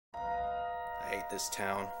hate this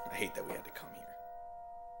town. I hate that we had to come here.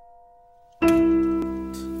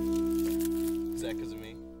 Is that because of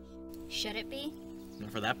me? Should it be?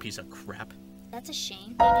 Not for that piece of crap. That's a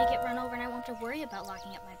shame. Maybe I get run over and I won't have to worry about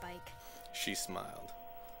locking up my bike. She smiled.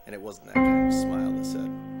 And it wasn't that kind of smile that said,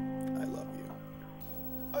 I love you.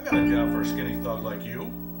 I got a job for a skinny thug like you.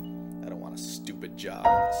 I don't want a stupid job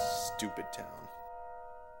in this stupid town.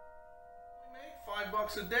 We make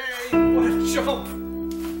 $5 a day. What a jump!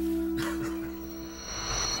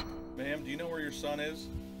 Ma'am, do you know where your son is?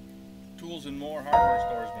 Tools and More hardware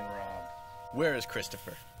store's been robbed. Where is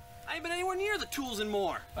Christopher? I ain't been anywhere near the Tools and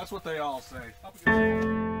More. That's what they all say. Up against the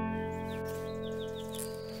wall.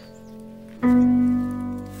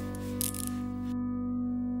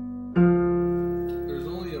 There's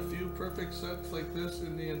only a few perfect sets like this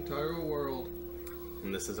in the entire world.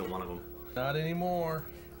 And this isn't one of them. Not anymore.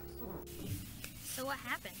 So what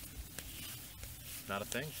happened? Not a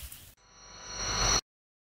thing.